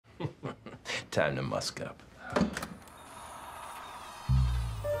Time to musk up.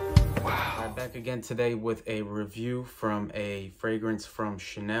 I'm back again today with a review from a fragrance from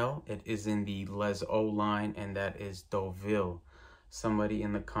Chanel. It is in the Les Eaux line, and that is Deauville. Somebody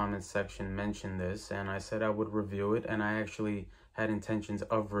in the comments section mentioned this, and I said I would review it, and I actually had intentions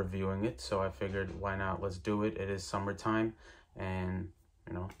of reviewing it, so I figured, why not? Let's do it. It is summertime, and,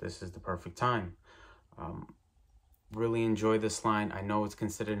 you know, this is the perfect time. Really enjoy this line. I know it's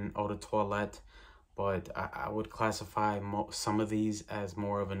considered an eau de toilette, but I would classify some of these as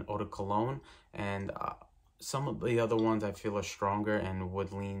more of an eau de cologne, and some of the other ones I feel are stronger and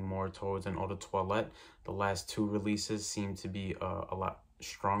would lean more towards an eau de toilette. The last two releases seem to be a lot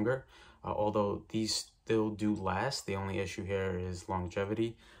stronger, although these still do last. The only issue here is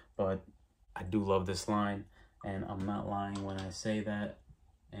longevity, but I do love this line, and I'm not lying when I say that.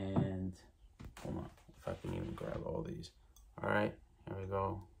 And hold on, if I can even grab all these. All right, here we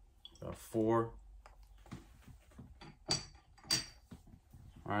go. Got 4.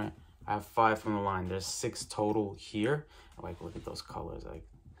 All right, I have 5 from the line. There's 6 total here. Like, look at those colors. Like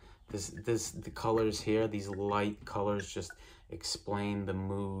the colors here, these light colors just explain the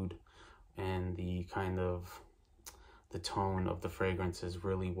mood and the kind of the tone of the fragrances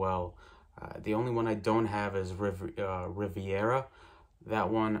really well. The only one I don't have is Riviera. That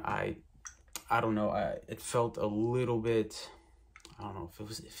one, I don't know. It felt a little bit, I don't know if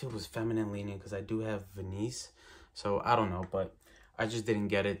it was feminine leaning, because I do have Venice, so I don't know, but I just didn't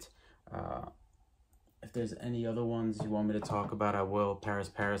get it. If there's any other ones you want me to talk about, I will.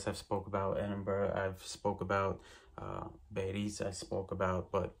 Paris, I've spoke about. Edinburgh, I've spoke about. Beirut, I spoke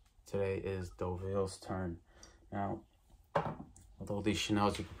about. But today is Deauville's turn. Now, although these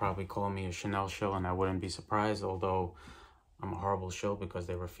Chanels, you could probably call me a Chanel shill, and I wouldn't be surprised, although I'm a horrible shill because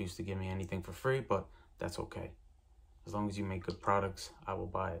they refuse to give me anything for free, but that's okay. As long as you make good products, I will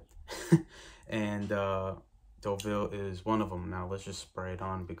buy it. And Deauville is one of them. Now let's just spray it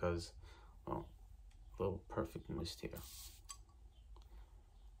on because, well, a little perfect mist here.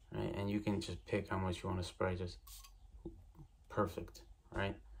 Right, and you can just pick how much you want to spray. Just perfect,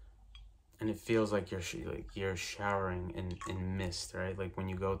 right? And it feels like you're showering in mist, right? Like when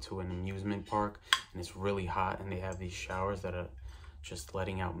you go to an amusement park and it's really hot and they have these showers that are just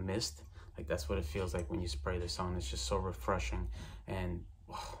letting out mist. Like, that's what it feels like when you spray this on. It's just so refreshing. And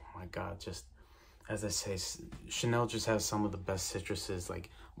oh my God, just as I say, Chanel just has some of the best citruses, like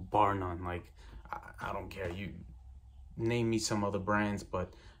bar none. Like, I don't care. You name me some other brands,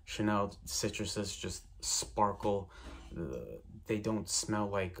 but Chanel citruses just sparkle. They don't smell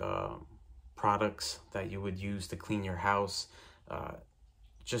like products that you would use to clean your house.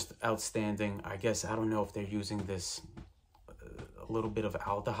 Just outstanding. I guess, I don't know if they're using this a little bit of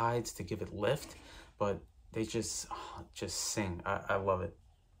aldehydes to give it lift, but they just sing. I love it.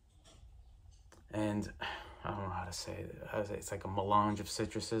 And I don't know how to say it. It's like a melange of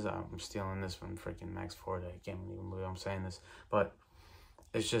citruses. I'm stealing this from freaking Max Ford. I can't even believe I'm saying this, but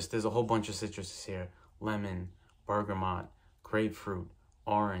it's just, there's a whole bunch of citruses here: lemon, bergamot, grapefruit,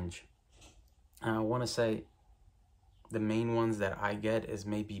 orange. And I want to say the main ones that I get is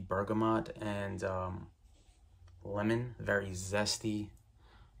maybe bergamot and lemon. Very zesty,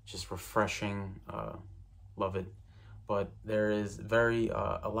 just refreshing. Love it. But there is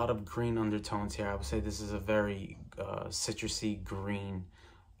a lot of green undertones here. I would say this is a very citrusy green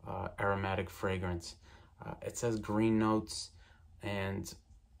aromatic fragrance. It says green notes, and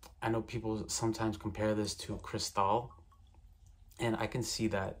I know people sometimes compare this to Cristal, and I can see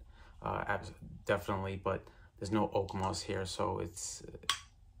that definitely, but there's no oak moss here, so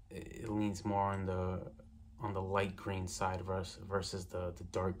it leans more on the light green side versus the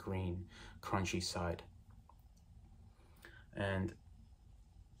dark green crunchy side. And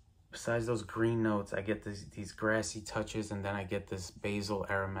besides those green notes, I get these grassy touches, and then I get this basil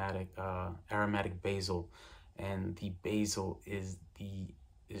aromatic basil, and the basil is the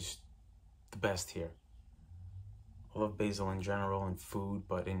best here. I love basil in general in food,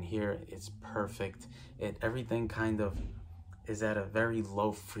 but in here it's perfect. Everything kind of is at a very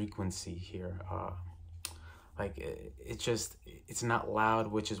low frequency here. Like, it's not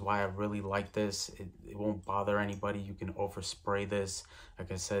loud, which is why I really like this. It won't bother anybody. You can overspray this.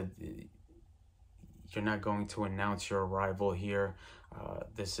 Like I said, you're not going to announce your arrival here.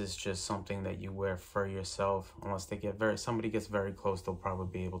 This is just something that you wear for yourself. Unless somebody gets very close, they'll probably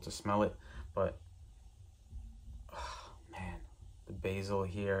be able to smell it. But man, the basil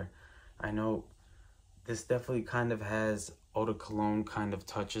here. I know this definitely kind of has eau de cologne kind of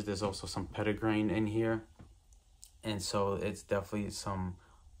touches. There's also some petitgrain in here. And so it's definitely some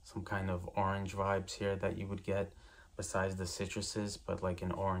kind of orange vibes here that you would get besides the citruses, but like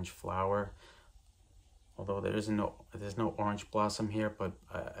an orange flower. Although there's no orange blossom here, but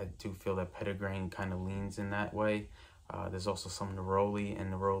I do feel that petitgrain kind of leans in that way. There's also some neroli,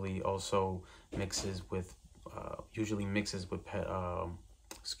 and neroli also mixes with, usually mixes with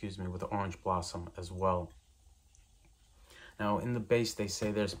with orange blossom as well. Now in the base they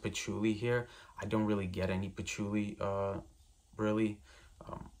say there's patchouli here. I don't really get any patchouli, really.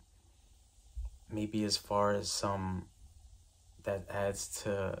 Maybe as far as some that adds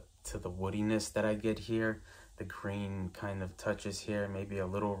to the woodiness that I get here. The green kind of touches here, maybe a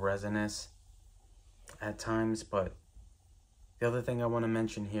little resinous at times. But the other thing I want to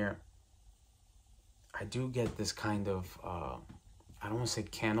mention here, I do get this kind of, I don't want to say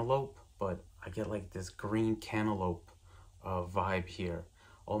cantaloupe, but I get like this green cantaloupe vibe here,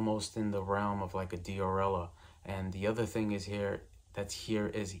 almost in the realm of like a Diorella. And the other thing is that's here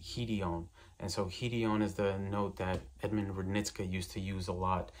is Hedione. And so Hedione is the note that Edmund Rudnitska used to use a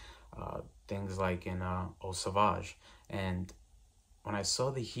lot, things like in Eaux Sauvage. And when I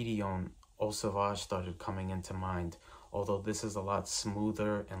saw the Hedione, Eaux Sauvage started coming into mind. Although this is a lot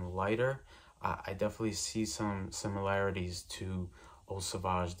smoother and lighter, I definitely see some similarities to Eau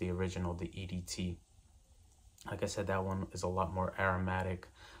Sauvage, the original, the EDT. Like I said, that one is a lot more aromatic,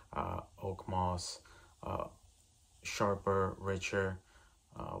 oak moss, sharper, richer,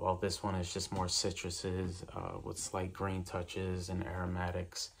 while this one is just more citruses with slight green touches and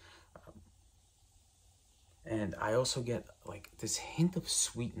aromatics. And I also get like this hint of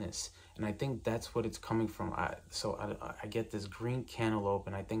sweetness, and I think that's what it's coming from. I get this green cantaloupe,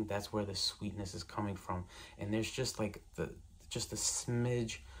 and I think that's where the sweetness is coming from. And there's just like just a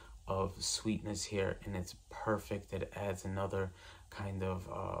smidge of sweetness here, and it's perfect. It adds another kind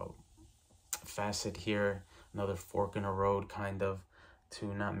of facet here, another fork in the road kind of,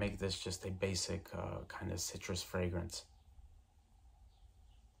 to not make this just a basic kind of citrus fragrance.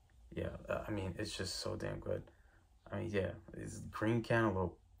 Yeah, I mean, it's just so damn good. I mean, yeah, it's green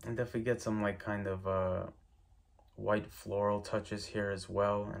cantaloupe. And definitely get some like kind of white floral touches here as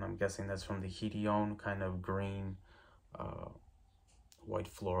well. And I'm guessing that's from the Hedione, kind of green, white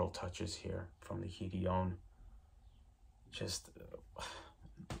floral touches here from the Hedione. Just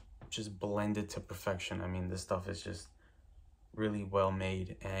blended to perfection. I mean, this stuff is just really well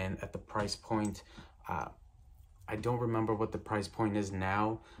made. And at the price point, I don't remember what the price point is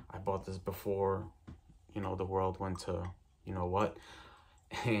now. I bought this before, you know, the world went to, you know what.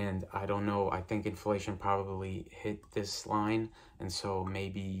 And I don't know, I think inflation probably hit this line. And so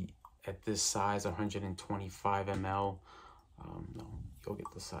maybe at this size, 125 ml, no, you'll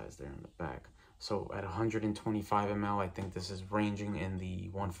get the size there in the back. So at 125 ml, I think this is ranging in the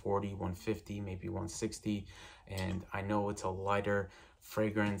 140, 150, maybe 160. And I know it's a lighter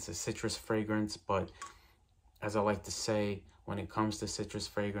fragrance, a citrus fragrance, but as I like to say, when it comes to citrus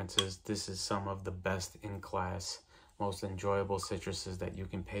fragrances, this is some of the best in class, most enjoyable citruses that you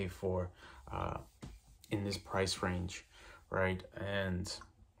can pay for in this price range, right? And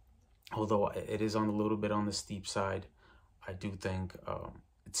although it is on a little bit on the steep side, I do think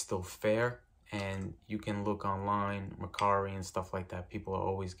it's still fair. And you can look online, Mercari and stuff like that. People are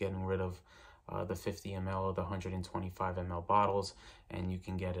always getting rid of the 50 ml or the 125 ml bottles, and you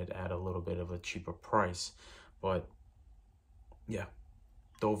can get it at a little bit of a cheaper price. But yeah,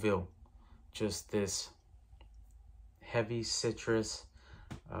 Deauville, just this heavy citrus,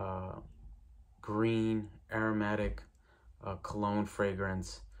 green, aromatic cologne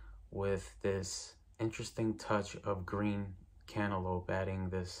fragrance with this interesting touch of green cantaloupe, adding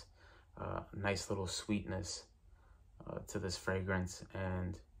this nice little sweetness to this fragrance.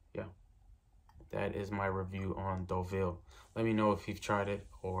 And yeah, that is my review on Deauville. Let me know if you've tried it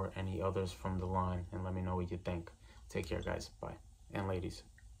or any others from the line, and let me know what you think. Take care, guys. Bye. And ladies,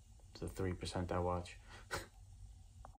 it's the 3% I watch.